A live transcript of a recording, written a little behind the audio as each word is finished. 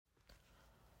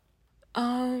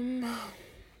Um,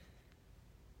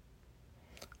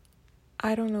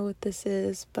 I don't know what this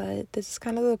is, but this is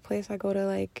kind of the place I go to,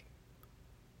 like,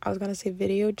 I was gonna say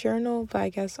video journal, but I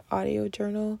guess audio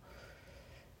journal.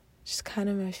 Just kind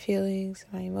of my feelings,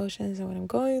 my emotions, and what I'm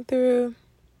going through.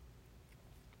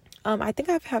 I think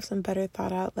I have some better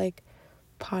thought out, like,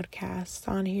 podcasts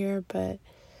on here, but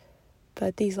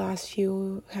these last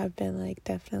few have been, like,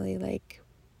 definitely, like,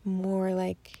 more,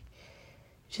 like,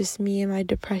 just me and my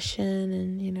depression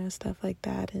and, stuff like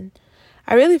that. And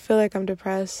I really feel like I'm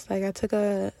depressed. Like, I took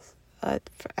I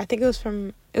think it was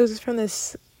from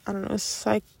this, I don't know,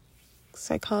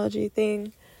 psychology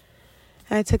thing.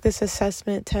 And I took this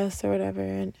assessment test or whatever,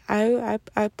 and I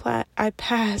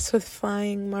passed with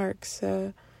flying marks.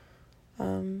 So,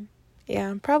 yeah,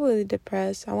 I'm probably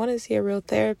depressed. I want to see a real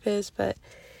therapist, but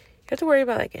you have to worry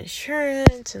about, like,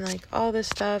 insurance and, like, all this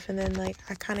stuff. And then, like,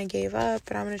 I kind of gave up,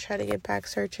 but I'm going to try to get back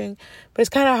searching. But it's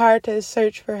kind of hard to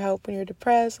search for help when you're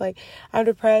depressed. Like, I'm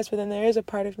depressed, but then there is a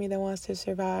part of me that wants to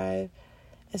survive.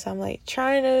 And so I'm, like,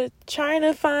 trying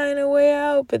to find a way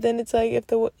out. But then it's like, if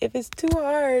it's too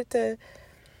hard to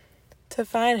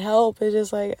find help, it's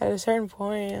just, like, at a certain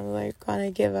point, I'm, like,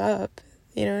 gonna give up.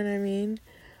 You know what I mean?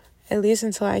 At least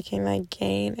until I can, like,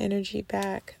 gain energy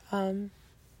back.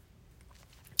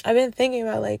 I've been thinking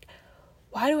about, like,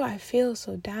 why do I feel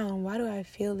so down? Why do I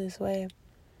feel this way?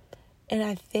 And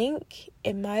I think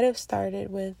it might have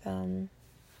started with, I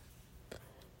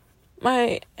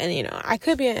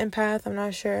could be an empath, I'm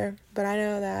not sure, but I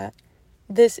know that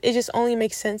it just only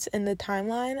makes sense in the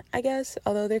timeline, I guess,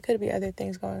 although there could be other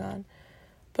things going on.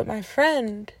 But my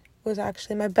friend was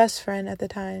actually my best friend at the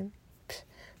time.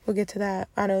 We'll get to that.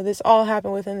 I know this all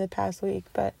happened within the past week,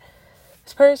 but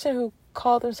this person who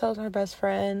called themselves my best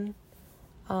friend,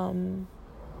 because,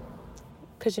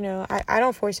 I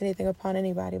don't force anything upon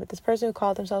anybody, but this person who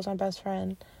called themselves my best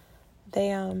friend, they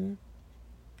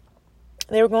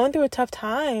were going through a tough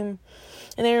time,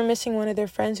 and they were missing one of their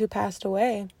friends who passed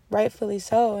away, rightfully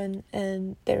so,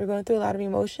 and they were going through a lot of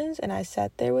emotions, and I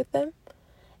sat there with them,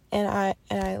 and I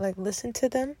like, listened to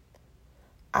them.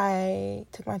 I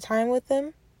took my time with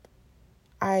them.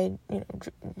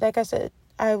 Like I said,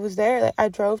 I was there. Like, I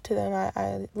drove to them.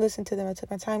 I listened to them. I took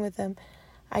my time with them.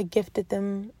 I gifted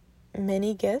them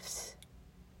many gifts,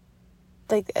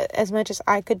 like, as much as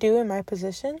I could do in my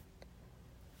position,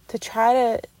 to try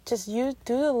to just do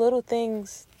the little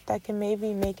things that can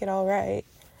maybe make it all right.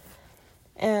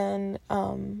 And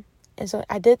so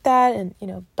I did that, and,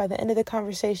 by the end of the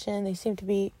conversation, they seemed to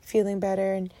be feeling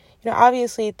better. And,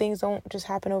 obviously things don't just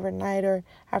happen overnight or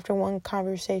after one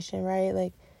conversation, right?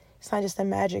 Like, it's not just a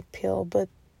magic pill, but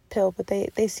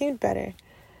they seemed better.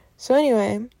 So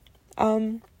anyway,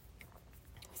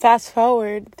 fast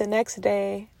forward the next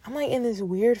day, I'm, like, in this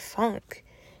weird funk,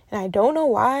 and I don't know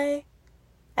why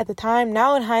at the time.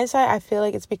 Now in hindsight, I feel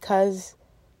like it's because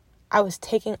I was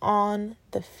taking on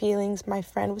the feelings my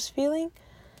friend was feeling.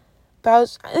 But I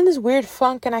was in this weird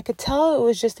funk, and I could tell it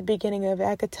was just the beginning of it.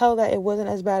 I could tell that it wasn't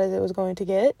as bad as it was going to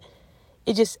get.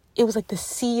 It was like the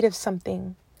seed of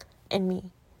something in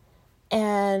me.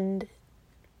 And,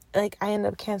 like, I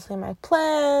ended up canceling my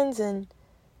plans, and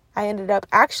I ended up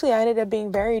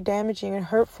being very damaging and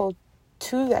hurtful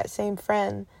to that same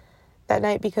friend that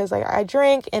night, because, like, I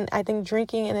drank, and I think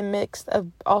drinking in a mix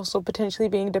of also potentially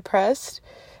being depressed,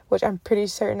 which I'm pretty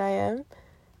certain I am,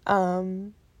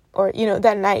 or,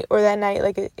 that night,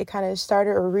 like, it kind of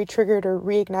started or re-triggered or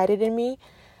reignited in me,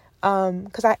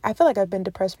 because I feel like I've been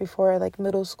depressed before, like,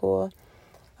 middle school,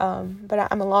 but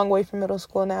I'm a long way from middle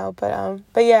school now,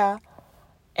 but yeah,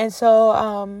 and so,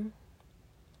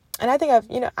 and I think I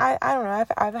don't know,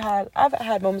 I've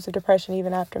had moments of depression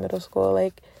even after middle school,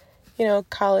 like,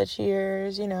 college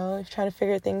years, trying to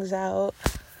figure things out.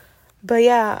 But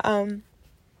yeah,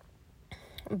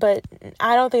 but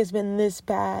I don't think it's been this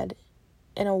bad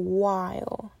in a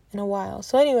while.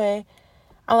 So anyway,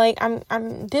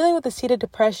 I'm dealing with the seed of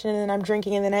depression, and then I'm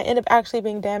drinking, and then I end up actually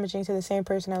being damaging to the same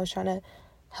person I was trying to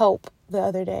help the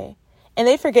other day. And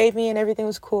they forgave me, and everything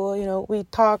was cool. We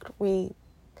talked, we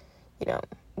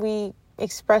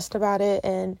expressed about it,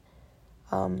 and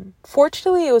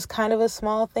fortunately, it was kind of a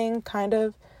small thing,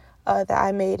 that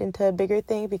I made into a bigger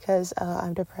thing, because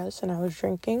I'm depressed and I was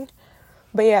drinking.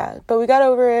 But yeah, we got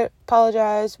over it,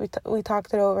 apologized, we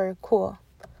talked it over, cool.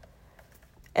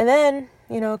 And then,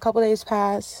 a couple days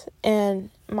pass, and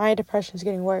my depression's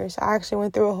getting worse. I actually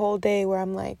went through a whole day where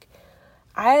I'm like,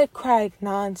 I had cried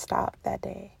nonstop that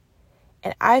day,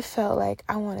 and I felt like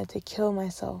I wanted to kill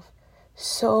myself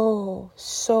so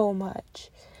much.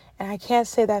 And I can't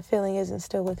say that feeling isn't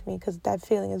still with me, because that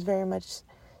feeling is very much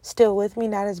still with me.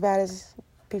 Not as bad as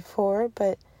before,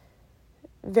 but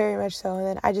very much so. And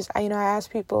then I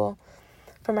asked people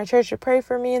from my church to pray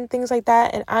for me and things like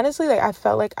that. And honestly, like, I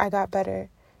felt like I got better.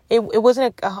 It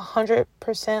wasn't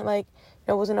 100%, like,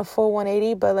 it wasn't a full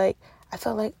 180, but, like, I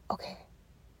felt like, okay,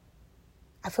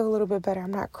 I feel a little bit better.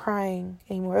 I'm not crying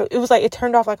anymore. It was like it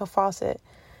turned off like a faucet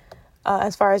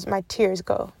as far as my tears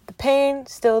go. The pain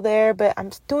still there, but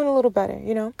I'm doing a little better,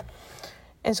 you know?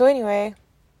 And so anyway,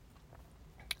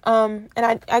 and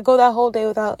I go that whole day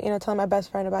without, telling my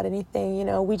best friend about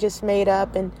anything. We just made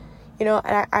up, and,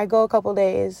 and I go a couple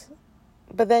days.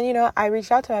 But then, I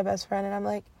reached out to my best friend, and I'm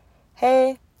like,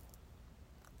 hey,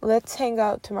 let's hang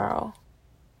out tomorrow.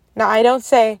 Now, I don't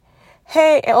say,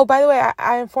 hey, oh, by the way,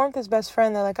 I informed this best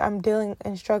friend that, like, I'm dealing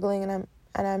and struggling, and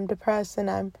I'm depressed, and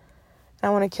I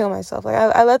want to kill myself. Like,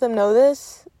 I let them know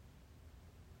this.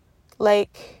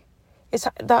 Like,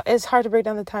 it's hard to break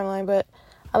down the timeline, but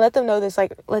I let them know this,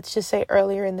 like, let's just say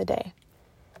earlier in the day.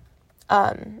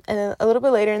 And then a little bit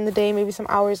later in the day, maybe some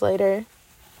hours later,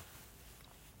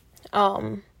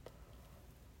 I'm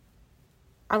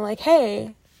like,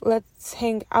 hey, let's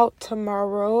hang out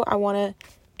tomorrow. I want to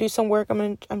do some work.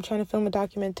 I'm trying to film a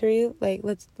documentary. Like,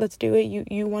 let's do it.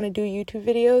 You want to do YouTube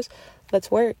videos?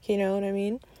 Let's work. You know what I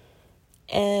mean?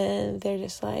 And they're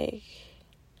just like,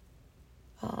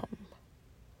 oh,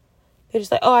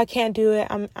 I can't do it.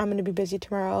 I'm going to be busy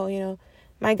tomorrow.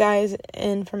 My guy's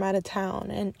in from out of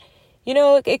town. And,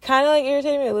 it kind of, like,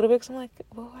 irritated me a little bit, because I'm like,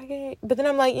 well, I get it. But then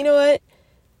I'm like, you know what?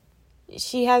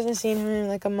 She hasn't seen him in,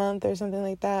 like, a month or something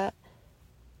like that.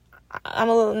 I'm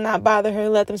a little not bother her,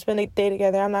 let them spend a day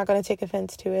together. I'm not going to take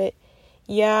offense to it.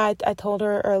 Yeah, I told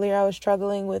her earlier I was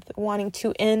struggling with wanting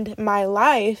to end my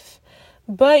life.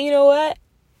 But you know what?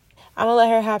 I'm going to let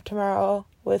her have tomorrow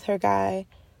with her guy.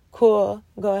 Cool,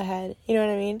 go ahead. You know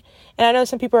what I mean? And I know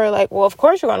some people are like, well, of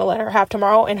course you're going to let her have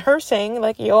tomorrow. And her saying,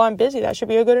 like, yo, I'm busy. That should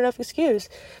be a good enough excuse.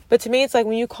 But to me, it's like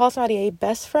when you call somebody a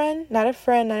best friend, not a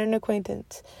friend, not an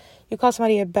acquaintance. You call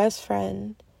somebody a best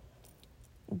friend.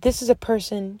 This is a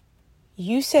person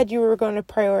you said you were going to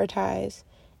prioritize,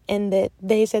 and that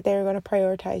they said they were going to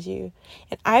prioritize you.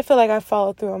 And I feel like I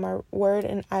followed through on my word,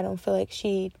 and I don't feel like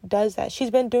she does that.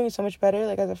 She's been doing so much better,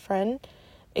 like, as a friend,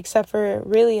 except for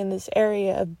really in this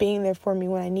area of being there for me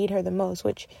when I need her the most,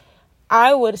 which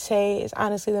I would say is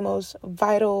honestly the most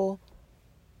vital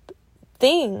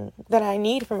thing that I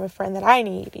need from a friend, that I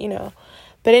need,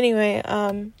 But anyway,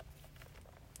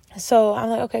 so I'm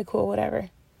like, okay, cool,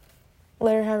 whatever.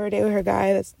 Let her have her day with her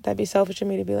guy. That'd be selfish of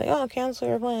me to be like, oh, cancel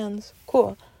your plans.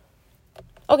 Cool.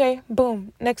 Okay,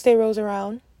 boom. Next day rolls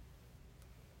around.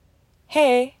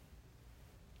 Hey,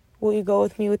 will you go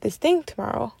with me with this thing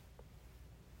tomorrow?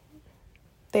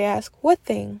 They ask, what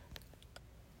thing?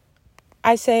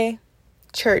 I say,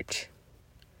 church.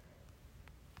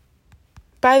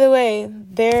 By the way,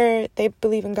 they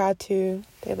believe in God too.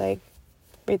 They, like,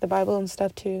 read the Bible and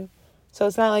stuff too. So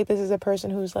it's not like this is a person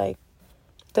who's, like,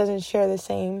 doesn't share the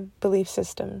same belief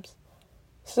systems.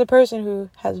 This is a person who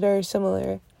has very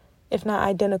similar, if not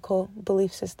identical,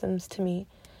 belief systems to me.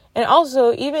 And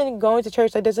also, even going to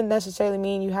church, that doesn't necessarily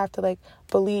mean you have to, like,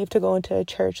 believe to go into a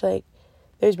church. Like,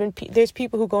 there's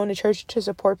people who go into church to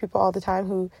support people all the time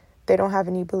who they don't have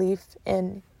any belief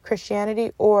in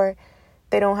Christianity, or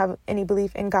they don't have any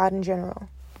belief in God in general.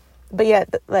 But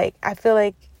yet, like, I feel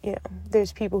like,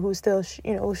 there's people who still,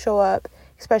 will show up,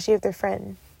 especially if their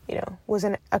friend, was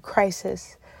in a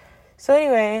crisis. So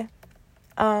anyway,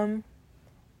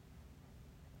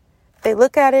 they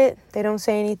look at it. They don't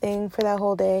say anything for that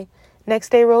whole day. Next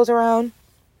day rolls around,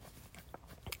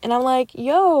 and I'm like,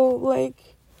 yo, like,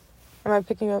 am I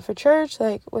picking you up for church?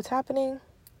 Like, what's happening?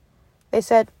 They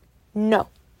said, no.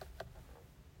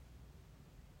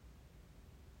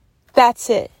 That's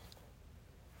it.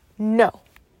 No.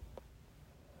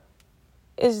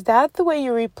 Is that the way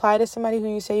you reply to somebody who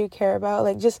you say you care about?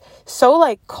 Like, just so,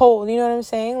 like, cold, you know what I'm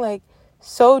saying? Like,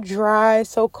 so dry,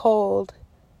 so cold.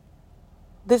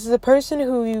 This is a person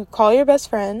who you call your best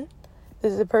friend.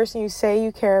 This is a person you say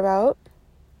you care about.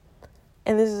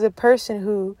 And this is a person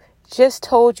who just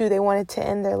told you they wanted to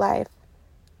end their life.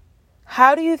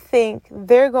 How do you think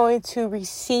they're going to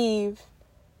receive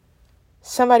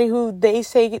somebody who they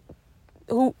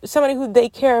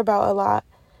care about a lot,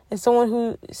 and someone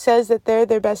who says that they're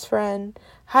their best friend?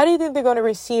 How do you think they're going to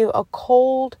receive a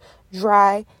cold,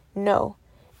 dry no?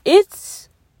 It's,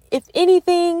 if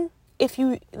anything, if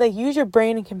you, like, use your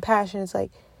brain and compassion, it's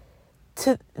like,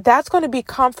 that's going to be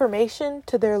confirmation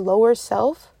to their lower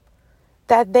self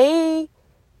that they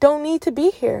don't need to be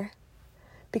here.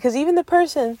 Because even the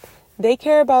person they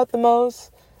care about the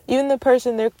most, even the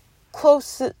person they're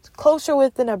closer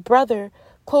with than a brother,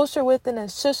 closer with than a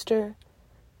sister,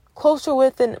 closer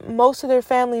with than most of their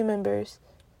family members,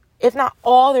 if not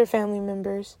all their family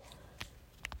members,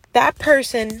 that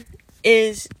person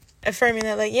is affirming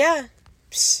that, like, yeah,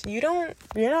 you're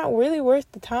not really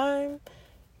worth the time.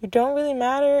 You don't really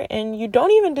matter, and you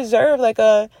don't even deserve like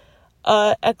a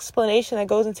explanation that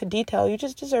goes into detail. You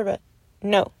just deserve a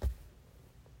no.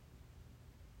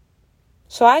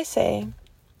 So I say,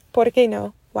 ¿por qué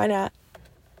no? Why not?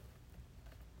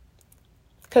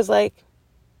 Because, like,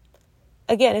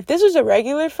 again, if this was a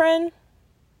regular friend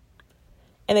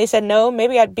and they said no,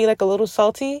 maybe I'd be like a little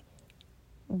salty.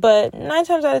 But 8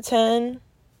 times out of 10,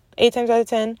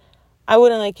 I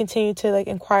wouldn't like continue to like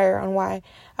inquire on why.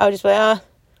 I would just be like,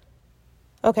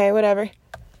 okay, whatever,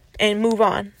 and move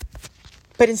on.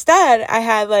 But instead, I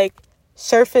had like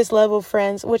surface level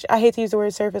friends, which I hate to use the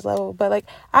word surface level, but like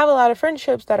I have a lot of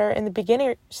friendships that are in the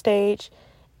beginner stage,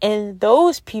 and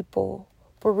those people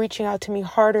were reaching out to me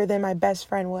harder than my best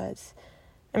friend was.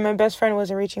 And my best friend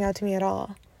wasn't reaching out to me at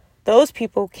all. Those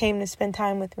people came to spend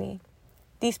time with me.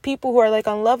 These people who are like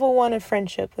on level 1 of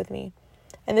friendship with me.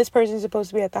 And this person is supposed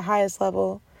to be at the highest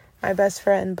level, my best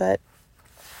friend, but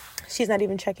she's not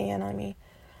even checking in on me.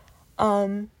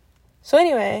 So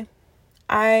anyway,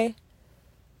 I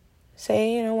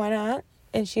say, why not?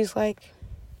 And she's like,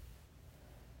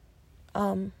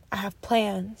 I have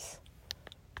plans.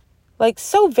 Like,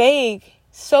 so vague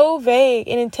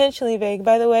and intentionally vague.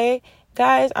 By the way,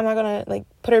 guys, I'm not gonna like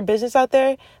put her business out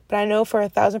there, but I know for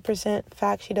 1,000%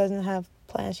 fact she doesn't have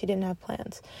plans. She didn't have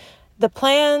plans. The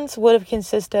plans would have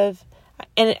consisted of,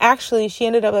 and actually she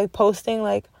ended up like posting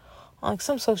like on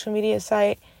some social media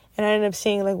site, and I ended up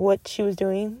seeing like what she was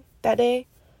doing that day.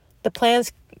 The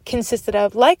plans consisted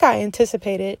of, like I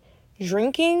anticipated,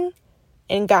 drinking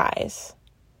and guys.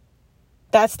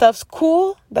 That stuff's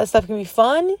cool. That stuff can be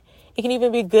fun. It can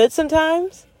even be good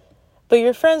sometimes. But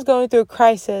your friend's going through a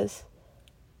crisis,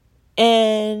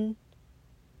 and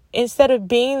instead of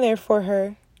being there for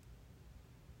her,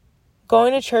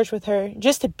 going to church with her,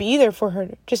 just to be there for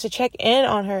her, just to check in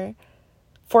on her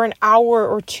for an hour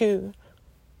or two.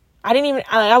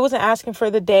 I wasn't asking for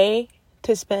the day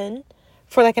to spend,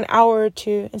 for like an hour or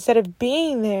two. Instead of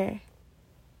being there,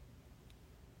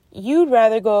 you'd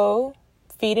rather go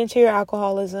feed into your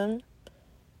alcoholism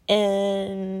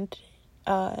and,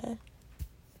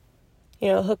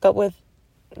 hook up with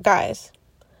guys.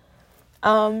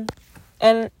 And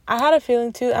I had a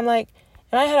feeling too, in my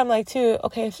head, I'm like, too,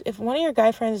 okay, if one of your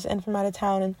guy friends is in from out of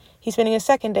town and he's spending a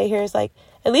second day here, it's like,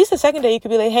 at least the second day you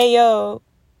could be like, hey, yo,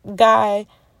 guy,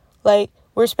 like,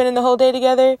 we're spending the whole day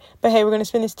together, but hey, we're going to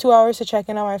spend these 2 hours to check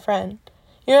in on my friend.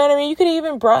 You know what I mean? You could have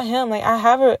even brought him. Like,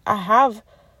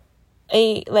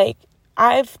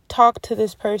 I've talked to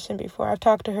this person before. I've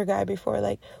talked to her guy before.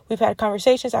 Like, we've had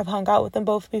conversations. I've hung out with them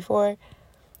both before.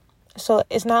 So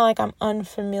it's not like I'm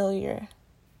unfamiliar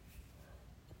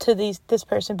to this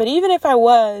person. But even if I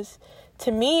was,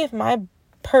 to me, if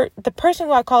the person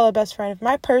who I call a best friend, if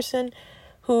my person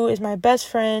who is my best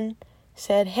friend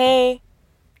said, hey,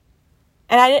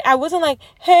 and I wasn't like,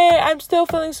 hey, I'm still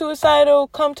feeling suicidal,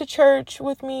 come to church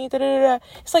with me,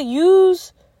 It's like,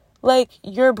 use like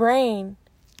your brain.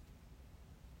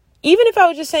 Even if I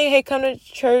was just saying, hey, come to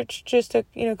church, just to,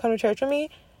 come to church with me,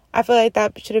 I feel like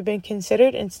that should have been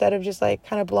considered instead of just like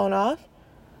kind of blown off.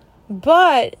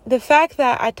 But the fact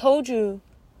that I told you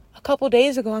a couple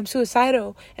days ago I'm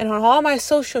suicidal, and on all my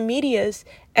social medias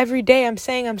every day I'm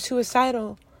saying I'm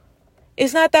suicidal,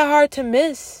 it's not that hard to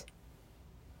miss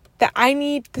that I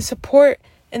need the support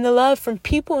and the love from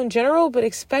people in general, but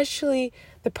especially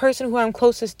the person who I'm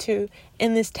closest to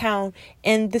in this town.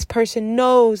 And this person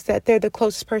knows that they're the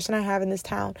closest person I have in this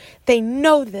town. They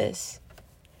know this.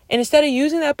 And instead of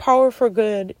using that power for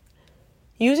good,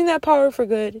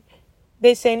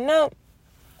 they say, no,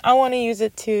 I want to use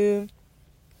it to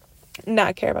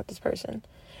not care about this person.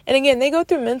 And again, they go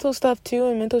through mental stuff too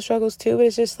and mental struggles too, but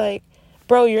it's just like,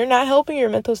 bro, you're not helping your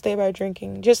mental state by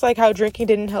drinking. Just like how drinking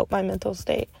didn't help my mental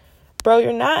state. Bro,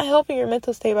 you're not helping your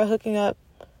mental state by hooking up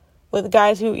with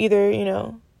guys who either,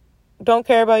 don't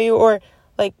care about you, or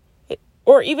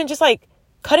even just like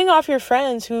cutting off your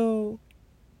friends who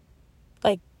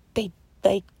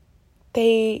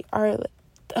they are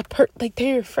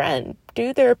they're your friend,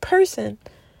 dude. They're a person.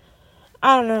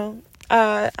 I don't know.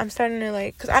 I'm starting to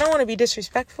because I don't want to be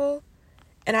disrespectful,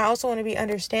 and I also want to be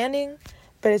understanding,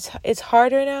 but it's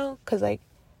harder now because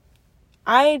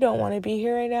I don't want to be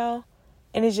here right now,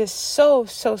 and it's just so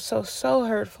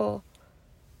hurtful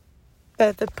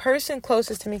that the person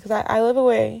closest to me, because I live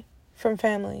away from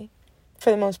family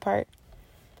for the most part.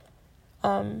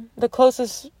 The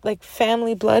closest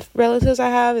family blood relatives I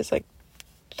have is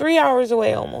 3 hours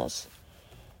away almost.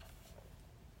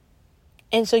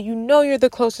 And so you're the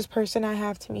closest person I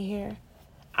have to me here.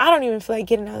 I don't even feel like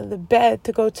getting out of the bed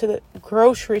to go to the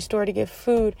grocery store to get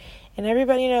food. And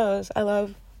everybody knows I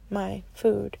love my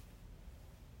food.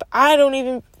 But I don't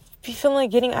even be feeling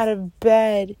like getting out of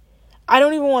bed. I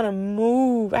don't even want to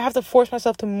move. I have to force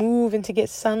myself to move and to get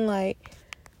sunlight.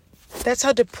 That's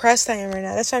how depressed I am right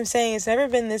now. That's what I'm saying. It's never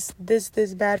been this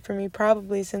bad for me,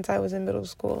 probably since I was in middle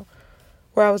school,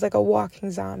 where I was like a walking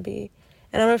zombie.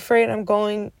 And I'm afraid I'm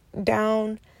going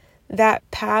down that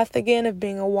path again of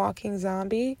being a walking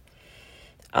zombie.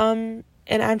 And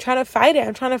I'm trying to fight it.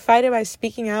 I'm trying to fight it by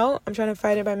speaking out. I'm trying to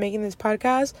fight it by making this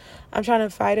podcast. I'm trying to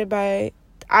fight it by...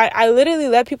 I literally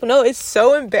let people know. It's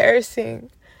so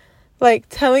embarrassing. Like,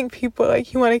 telling people,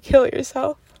 like, you want to kill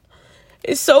yourself.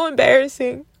 It's so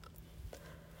embarrassing.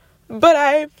 But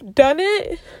I've done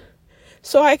it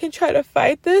so I can try to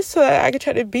fight this, so that I can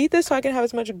try to beat this, so I can have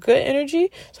as much good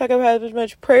energy, so I can have as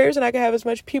much prayers, and I can have as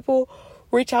much people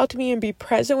reach out to me and be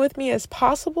present with me as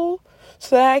possible,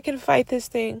 so that I can fight this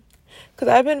thing. Because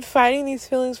I've been fighting these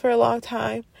feelings for a long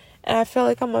time, and I feel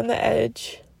like I'm on the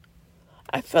edge.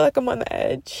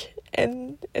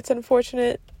 And it's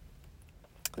unfortunate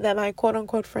that my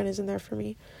quote-unquote friend isn't there for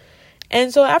me.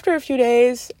 And so after a few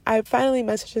days, I finally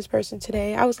messaged this person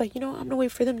today. I was like, I'm going to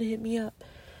wait for them to hit me up.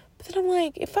 But then I'm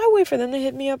like, if I wait for them to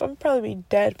hit me up, I'm probably be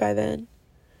dead by then.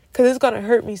 Because it's going to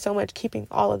hurt me so much keeping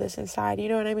all of this inside. You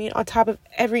know what I mean? On top of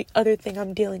every other thing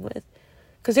I'm dealing with.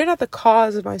 Because they're not the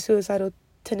cause of my suicidal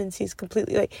tendencies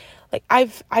completely. Like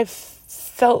I've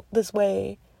felt this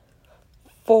way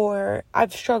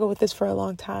I've struggled with this for a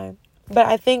long time. But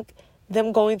I think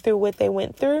them going through what they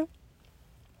went through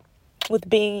with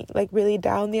being like really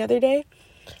down the other day,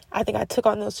 I think I took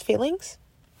on those feelings.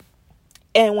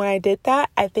 And when I did that,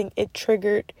 I think it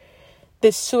triggered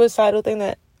this suicidal thing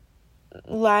that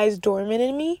lies dormant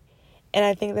in me. And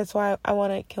I think that's why I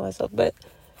want to kill myself. But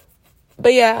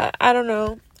yeah, I don't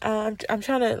know. I'm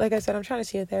trying to, like I said, I'm trying to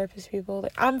see a therapist, people.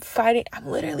 Like, I'm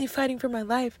literally fighting for my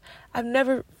life. I've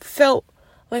never felt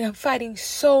like I'm fighting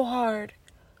so hard.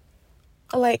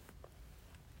 Like,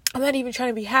 I'm not even trying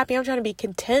to be happy. I'm trying to be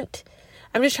content.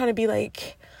 I'm just trying to be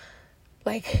like,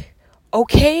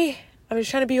 okay. I'm just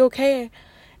trying to be okay.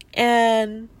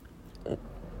 And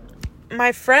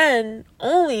my friend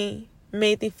only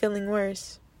made the feeling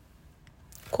worse.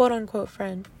 Quote unquote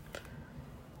friend.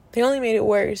 They only made it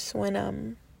worse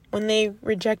when they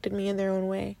rejected me in their own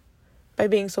way by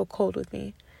being so cold with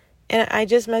me. And I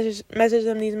just messaged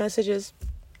them these messages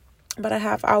about a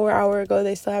half hour ago.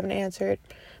 They still haven't answered.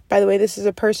 By the way, this is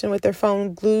a person with their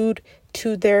phone glued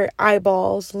to their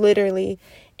eyeballs, literally.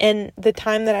 And the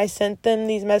time that I sent them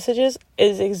these messages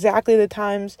is exactly the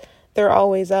times they're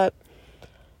always up.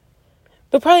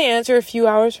 They'll probably answer a few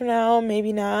hours from now,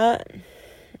 maybe not.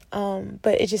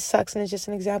 But it just sucks, and it's just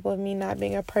an example of me not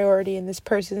being a priority in this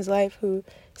person's life who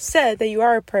said that you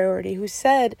are a priority, who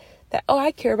said that,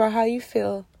 I care about how you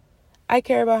feel.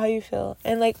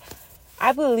 And, like,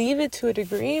 I believe it to a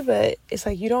degree, but it's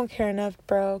like, you don't care enough,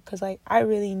 bro, because, like, I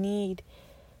really need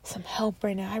some help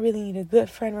right now. I really need a good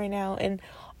friend right now. And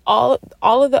all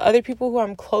of the other people who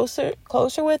I'm closer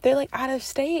with, they're, like, out of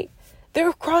state. They're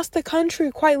across the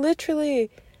country, quite literally.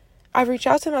 I've reached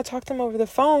out to them. I talked to them over the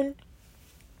phone.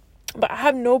 But I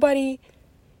have nobody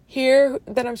here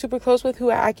that I'm super close with who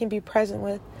I can be present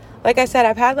with. Like I said,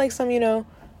 I've had, like, some,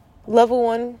 level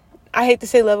one. I hate to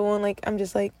say level one, like, I'm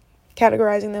just, like,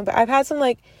 categorizing them. But I've had some,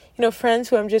 like, friends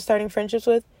who I'm just starting friendships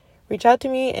with reach out to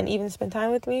me and even spend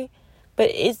time with me.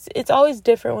 But it's always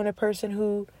different when a person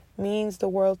who means the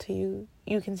world to you,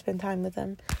 you can spend time with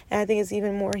them. And I think it's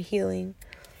even more healing.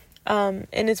 And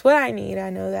it's what I need.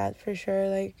 I know that for sure.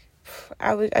 Like,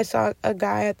 I saw a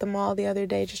guy at the mall the other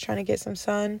day just trying to get some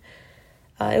sun.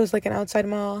 It was like an outside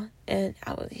mall, and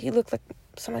he looked like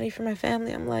somebody from my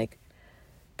family. I'm like,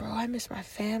 bro, I miss my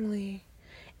family.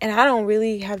 And I don't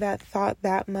really have that thought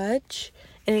that much,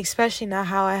 and especially not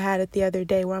how I had it the other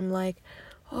day, where I'm like,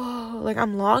 like,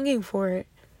 I'm longing for it.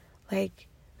 Like,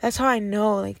 that's how I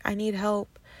know, like, I need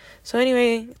help. So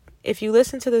anyway, if you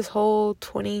listen to this whole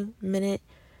 20-minute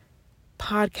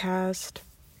podcast,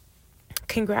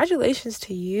 congratulations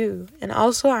to you. And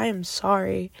also, I am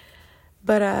sorry.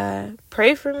 But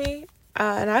pray for me.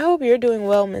 And I hope you're doing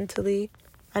well mentally.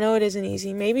 I know it isn't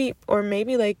easy. Maybe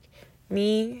like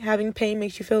me having pain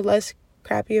makes you feel less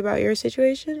crappy about your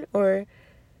situation. Or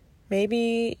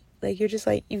maybe like you're just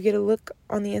like, you get a look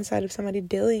on the inside of somebody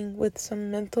dealing with some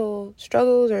mental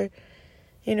struggles. Or,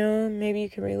 maybe you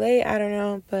can relate. I don't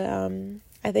know. But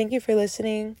I thank you for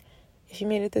listening. If you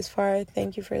made it this far,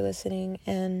 thank you for listening.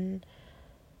 And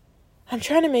I'm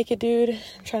trying to make it, dude.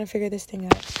 I'm trying to figure this thing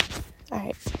out. All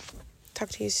right. talk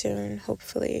to you soon,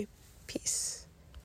 hopefully. Peace.